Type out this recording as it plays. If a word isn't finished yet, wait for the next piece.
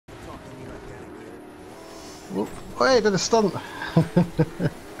Oh, hey, did a stunt.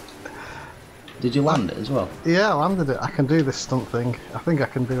 Did you land it as well? Yeah, I landed it. I can do this stunt thing. I think I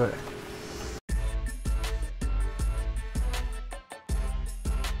can do it.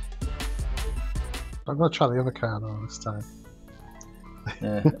 I'm gonna try the other car though this time.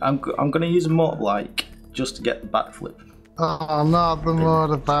 Yeah, I'm gonna use a motorbike just to get the backflip. Oh, not the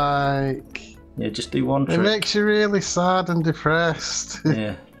motorbike. Yeah, just do one trick. It makes you really sad and depressed.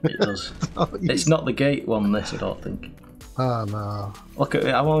 Yeah, it does. It's not the gate one, this, I don't think. Oh no. Look at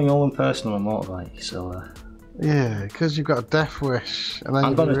it, I'm only one person on a motorbike, so... Yeah, because you've got a death wish. And then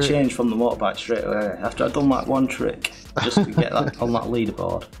I'm going to change from the motorbike straight away, after I've done that one trick, just to get that on that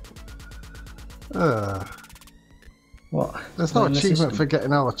leaderboard. What? There's no achievement for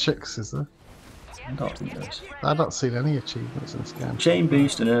getting all the chicks, is there? I don't think there is. I've not seen any achievements in this game. Chain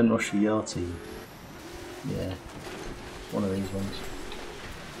boost and earn rush for your team. Yeah, one of these ones.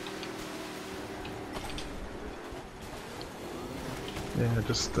 Yeah,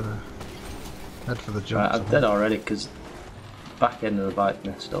 just head for the jump. Right, I'm dead already because back end of the bike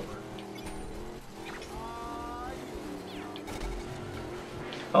messed up.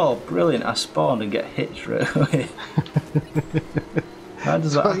 Oh, brilliant! I spawned and get hit straight away. How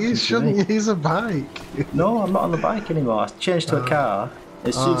does that happen? You shouldn't use a bike. No, I'm not on the bike anymore. I changed to a car.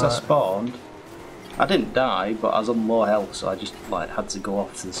 As soon as I spawned, I didn't die, but I was on low health, so I just like had to go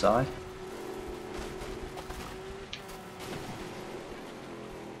off to the side.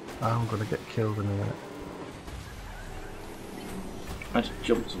 I'm gonna get killed in a minute. I just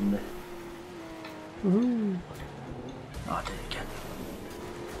jumped on there. Woohoo! Oh, I did it again.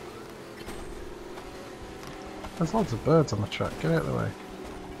 There's lots of birds on the track, get out of the way.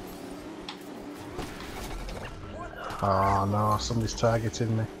 Oh no, somebody's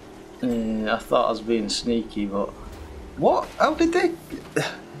targeting me. I thought I was being sneaky, but... What? How did they...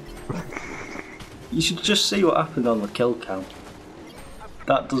 You should just see what happened on the kill count.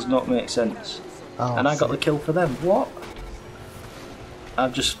 That does not make sense. Oh, and I got the kill for them. What?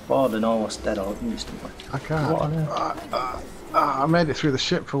 I've just spawned and almost dead instantly. I can't. What I made it through the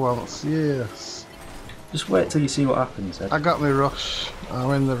ship for once, yes. Just wait till you see what happens, Ed. I got my rush.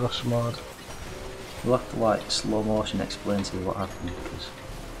 I'm in the rush mode. We'll have to like slow motion explain to you what happened because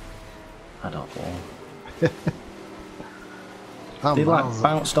I don't know. They like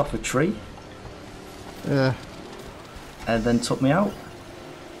bounced off a tree. Yeah. And then took me out.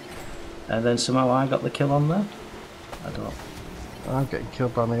 And then somehow I got the kill on there. I don't. I'm getting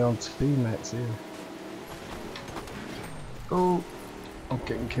killed by my own teammates here. Oh, I'm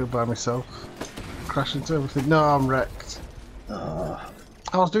getting killed by myself. Crash into everything. No, I'm wrecked.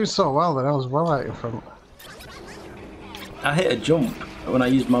 I was doing so well then, I was well out in front. I hit a jump when I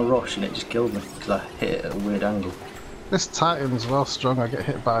used my rush and it just killed me because I hit it at a weird angle. This Titan's well strong, I get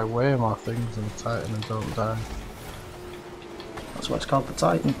hit by way more things than the Titan and don't die. That's why it's called the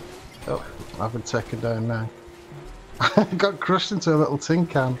Titan. Oh, I've been taken down now. I got crushed into a little tin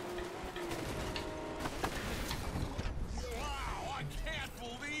can.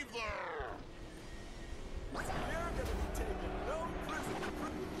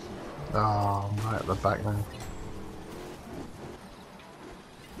 Oh, I'm right at the back now.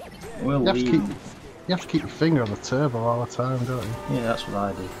 We'll you have to keep your finger on the turbo all the time, don't you? Yeah, that's what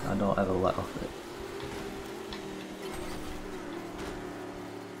I do. I don't ever let off it.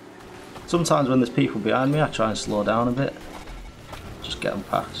 Sometimes when there's people behind me, I try and slow down a bit. Just get them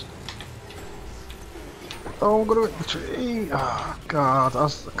past. Oh, I'm gonna hit the tree! Oh, God, I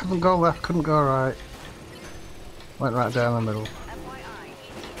couldn't go left, couldn't go right. Went right down the middle.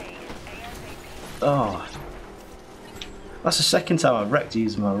 Oh. That's the second time I've wrecked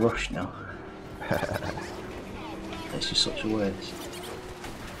using my rush now. It's just such a waste.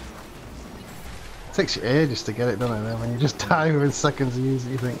 It takes you ages to get it, doesn't it? Then when you just die within seconds of using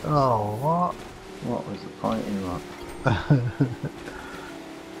it, you think, oh, what? What was the point in that?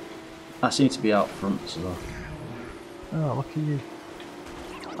 I seem to be out front, so... Oh, look at you.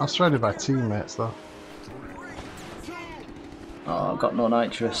 I was surrounded by teammates, though. Oh, I've got no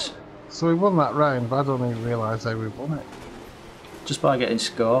nitrous. So we won that round, but I don't even realise how we won it. Just by getting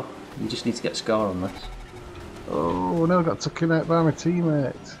score. You just need to get score on this. Oh, now I got taken out by my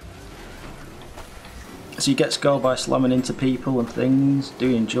teammate. So you get score by slamming into people and things,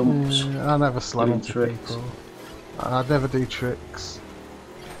 doing jumps. Yeah, I never slam into tricks. people. I never do tricks.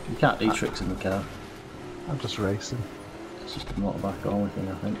 You can't do tricks in the car. I'm just racing. It's just a motorbike only thing,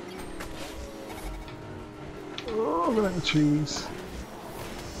 I think. Oh, I'm going the trees.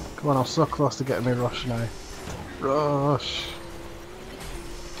 Come on, I'm so close to getting my rush now. Rush!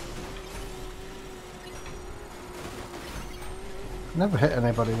 Never hit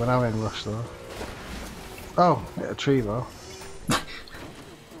anybody when I'm in rush though. Oh, hit a tree though.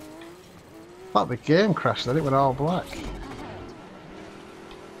 Thought the game crashed then, it went all black.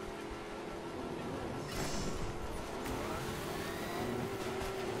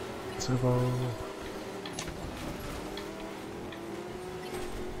 Turbo.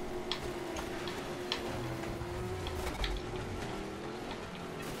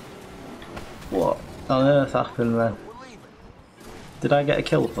 What on earth happened then? Did I get a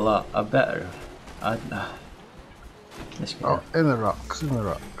kill for that? I better have. This guy. Oh, in the rocks, in the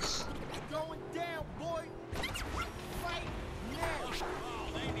rocks.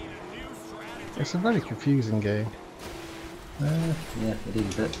 It's a very confusing game. Yeah, it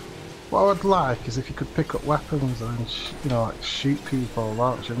is a bit. What I would like is if you could pick up weapons and, you know, like shoot people,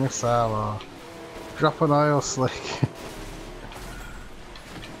 launch a missile, or drop an oil slick.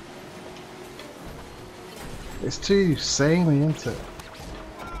 It's too samey, isn't it?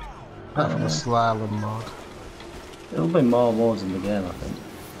 Apart from the slalom mod. There'll be more modes in the game, I think.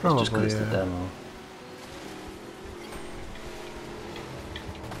 Probably, just because it's the demo.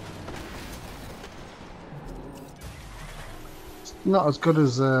 It's not as good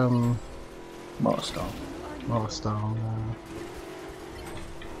as Motorstorm. Motorstorm.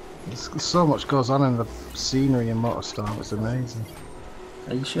 There's so much goes on in the scenery in Motorstorm, it's amazing.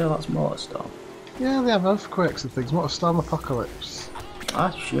 Are you sure that's Motorstorm? Yeah, they have earthquakes and things. Motorstorm Apocalypse.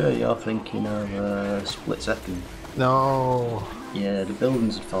 I'm sure you're thinking of Split Second. No. Yeah, the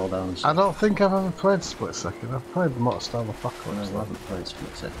buildings would fall down. I don't think I've ever played Split Second. I've played Motorstorm Apocalypse. No, I haven't played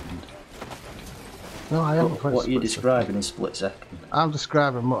Split Second. No, I haven't played What are you Split describing Second. in Split Second? I'm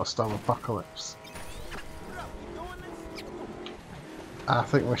describing Motorstorm Apocalypse. I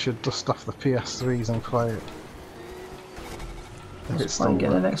think we should dust off the PS3s and play it. If it's still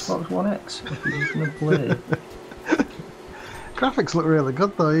Get an works. Xbox One X if you're just going to play it. Graphics look really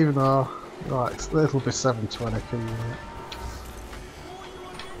good though, even though like, it'll be 720p. Right?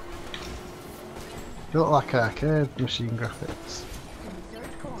 They look like arcade machine graphics.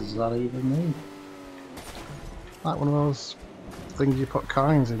 What does that even mean? Like one of those things you put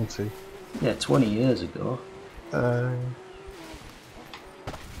coins into. Yeah, 20 years ago. Uh,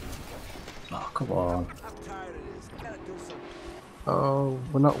 Oh, come on. oh,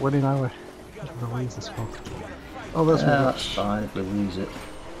 we're not winning, are we? We'll lose this one. Oh, there's Yeah, one. that's fine if we lose it.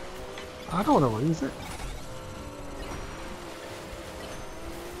 I don't want to lose it.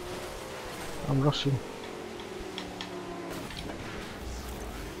 I'm rushing.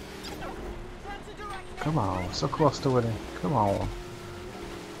 Come on, so close to winning. Come on.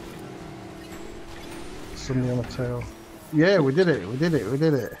 Somebody on the tail. Yeah, we did it, we did it, we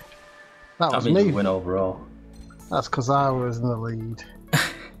did it. That was I mean, me. we win overall. That's because I was in the lead.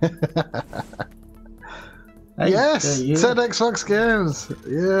 Hey, Yes! 10 Xbox games!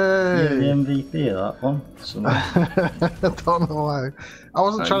 You're Yay! the MVP of that one. I don't know why. I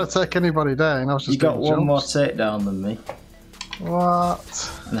wasn't trying to take anybody down, I was just You got doing one more jumps. takedown than me,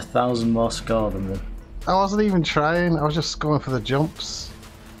 What? and 1,000 more score than me. I wasn't even trying, I was just going for the jumps.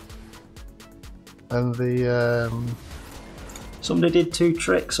 And the, Somebody did 2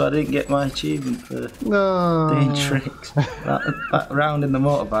 tricks, so I didn't get my achievement for No! doing tricks. that round in the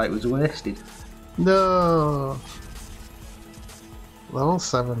motorbike was wasted. No! Level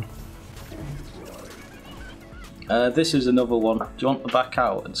 7. This is another one. Do you want to back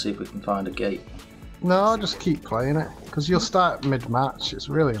out and see if we can find a gate? No, I'll just keep playing it. Because you'll start mid-match, it's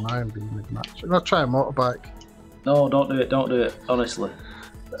really annoying being mid-match. I'm going to try a motorbike. No, don't do it, honestly.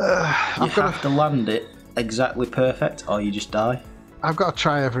 You have to land it exactly perfect or you just die. I've got to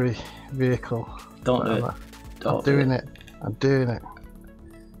try every vehicle. Don't do it. I'm doing it. I'm doing it.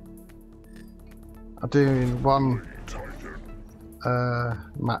 I'm doing one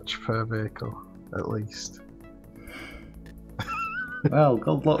match per vehicle, at least. Well,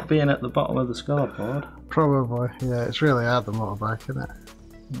 good luck being at the bottom of the scoreboard. Probably, yeah, it's really hard, the motorbike,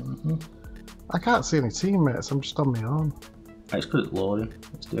 isn't it? I can't see any teammates, I'm just on my own. It's because it's loading.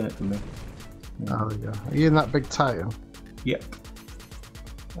 It's doing it for me. Oh, there you go. Are you in that big Titan? Yep.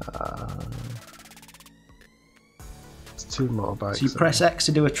 It's 2 motorbikes. So you press X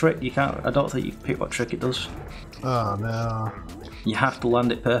to do a trick, you can't. I don't think you can pick what trick it does. Oh no. You have to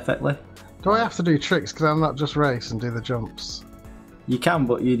land it perfectly. Do I have to do tricks? Because I'm not just race and do the jumps? You can,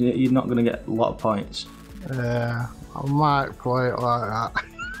 but you're not going to get a lot of points. Yeah, I might play it like that.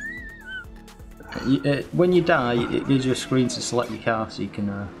 When you die, it gives you a screen to select your car so you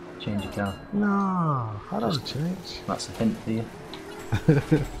can change your car. No, I don't change. That's a hint for you.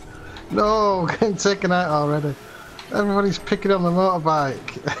 No, getting taken out already. Everybody's picking on the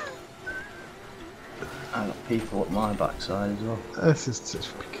motorbike. I got people at my backside as well. This is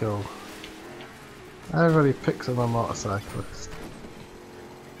just cool. Everybody picks on a motorcyclist.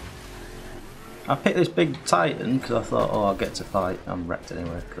 I picked this big Titan because I thought, oh, I'll get to fight. I'm wrecked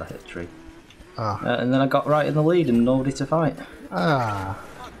anyway because I hit a tree. Ah. And then I got right in the lead and nobody to fight. Ah.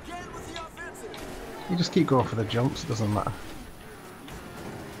 You just keep going for the jumps, it doesn't matter.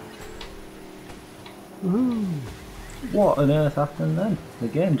 Woohoo! What on earth happened then? The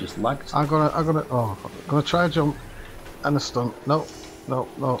game just lagged. I'm gonna try a jump and a stunt. No.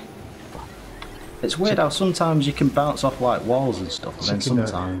 It's weird how sometimes you can bounce off like walls and stuff, and then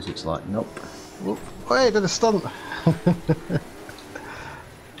sometimes it's like, nope. Oh, hey, I did a stunt.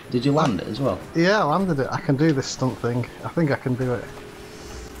 Did you land it as well? Yeah, I landed it. I can do this stunt thing. I think I can do it.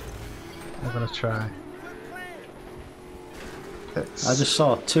 I'm gonna try. I just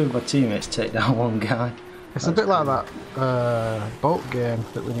saw 2 of my teammates take down 1 guy. It's a bit like that boat game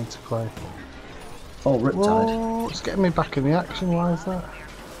that we need to play. Oh, Riptide. Whoa, it's getting me back in the action. Why is that?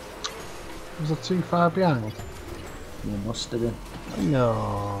 Was I too far behind? You must have been.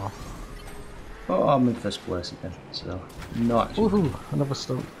 No. Oh, I'm in first place again, so no action. Woohoo! Another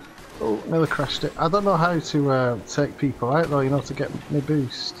stunt. Oh, nearly crashed it. I don't know how to take people out though, you know, to get me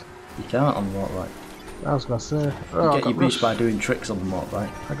boost. You can't on the motorbike. I was gonna say. You get your boost by doing tricks on the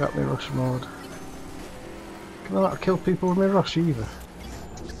motorbike. I got me rush mode. Can I not kill people with my rush either?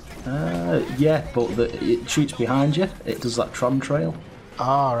 Yeah, but it shoots behind you. It does that tron trail.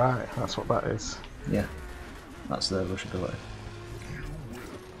 Ah, right. That's what that is. Yeah, that's the rush ability.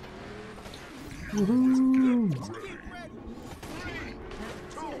 Woohoo!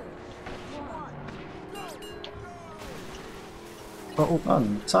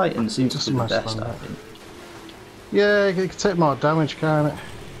 And Titan seems to be the best, I think. Yeah, you can take more damage, can't it?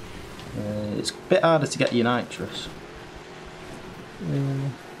 It's a bit harder to get your nitrous.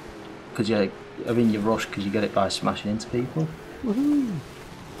 Because you rush because you get it by smashing into people. Woohoo!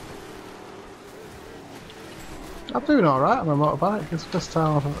 I'm doing alright on my motorbike. It's the first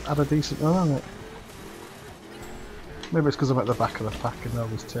time I've had a decent run on it. Maybe it's because I'm at the back of the pack and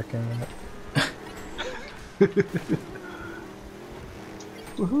nobody's taking it.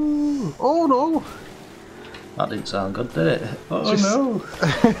 Woohoo! Oh no! That didn't sound good, did it? Oh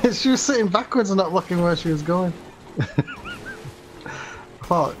no! She was sitting backwards and not looking where she was going. I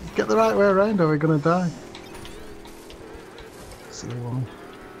thought, get the right way around or we're gonna die. Silly woman.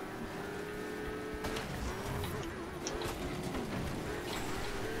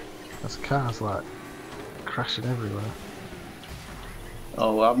 This car's like crashing everywhere.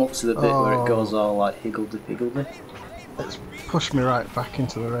 Oh, I'm up to the bit where it goes all like higgledy-piggledy. It's pushed me right back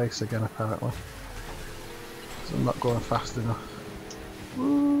into the race again apparently. So I'm not going fast enough.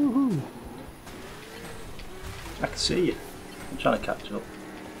 Woohoo! I can see you. I'm trying to catch up.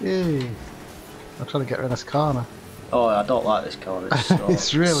 Yay! I'm trying to get around this corner. Oh, I don't like this corner. It's so,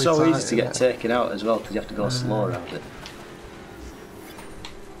 it's really so tight, easy to get taken out as well because you have to go slow around it.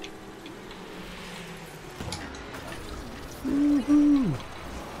 Woohoo!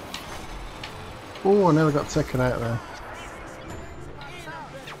 Oh, I nearly got taken out there.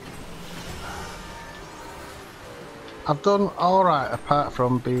 I've done alright apart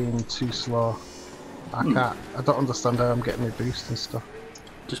from being too slow. I don't understand how I'm getting my boost and stuff.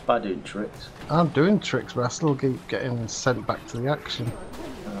 Just by doing tricks. I'm doing tricks but I still keep getting sent back to the action.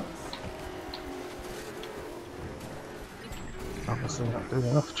 Obviously not doing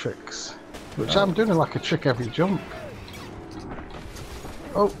enough tricks. Which I'm doing like a trick every jump.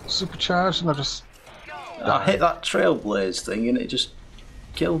 Oh, supercharged and I just... I hit that trailblaze thing and it just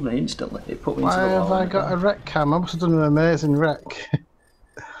killed me instantly. It put me into the wall. Why have I got a wreck cam? I must have done an amazing wreck.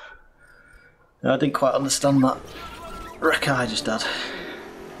 I didn't quite understand that wreck I just had.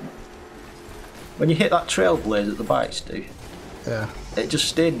 When you hit that trailblaze that the bikes do, yeah, it just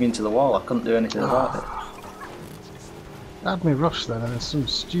steered me into the wall. I couldn't do anything about it. I had me rush then and some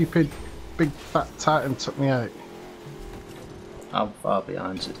stupid big fat Titan took me out. I'm far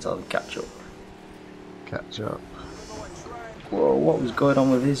behind, so it's time to catch up. Catch up. Whoa, what was going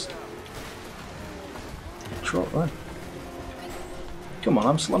on with his truck then? Come on,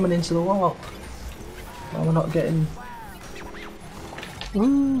 I'm slamming into the wall. Why am I not getting...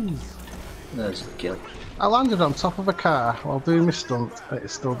 Woo! There's the kill. I landed on top of a car while doing my stunt, but it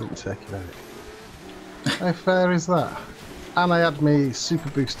still didn't take it out. How fair is that? And I had my super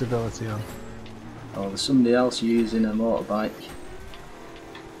boost ability on. Oh, there's somebody else using a motorbike.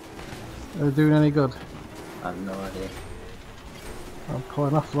 Are they doing any good? I have no idea. I'm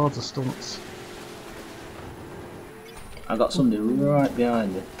pulling off loads of stunts. I got somebody right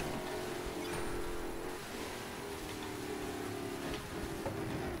behind me.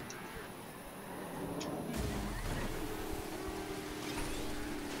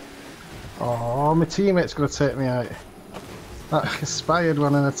 Oh, my teammate's going to take me out. That Kespired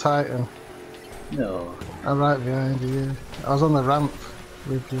one in a Titan. No. I'm right behind you. I was on the ramp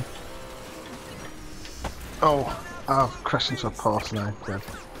with you. Oh, I've crashed into a post now. Dead.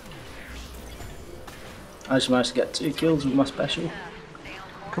 I just managed to get 2 kills with my special.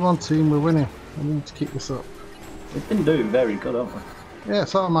 Come on, team, we're winning. I need to keep this up. We've been doing very good, haven't we? Yeah,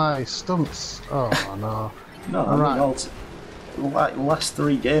 it's all my stunts. Oh no. No, I mean, like the last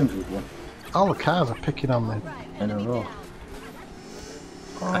 3 games we've won. All the cars are picking on me. In a row.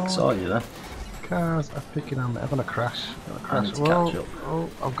 Oh, I saw you then. Cars are picking on me. I'm gonna crash. I need to catch up. Oh,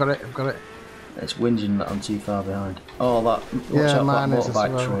 I've got it. I've got it. It's whinging that I'm too far behind. Oh, that. Watch Yeah, out mine that is as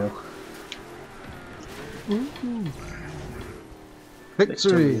motorbike well. trail. Ooh.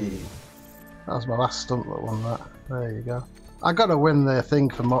 Victory! That was my last stunt that won that. There you go. I gotta win the thing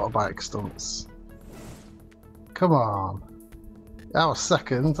for motorbike stunts. Come on. I was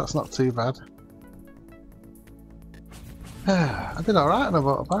second, that's not too bad. I did alright on a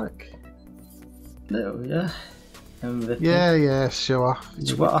motorbike. No, yeah. MVP. Yeah, show off.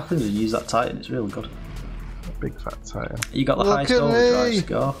 It's what happens when you use that Titan, it's really good. Big fat Titan. You got the Look highest at overdrive me.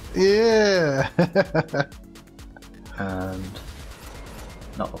 score. Yeah! And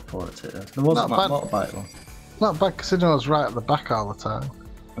not up for it. There wasn't Not that bad. motorbike one. Not bad considering I was right at the back all the time.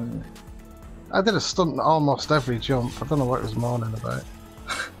 Mm. I did a stunt almost every jump. I don't know what it was moaning about.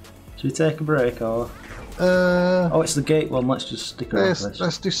 Should we take a break or? Uh, Oh, it's the gate one. Let's just stick around this.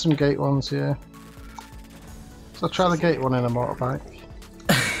 let's do some gate ones, yeah. So try the gate one in a motorbike.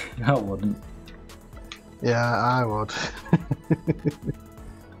 I wouldn't. Yeah, I would.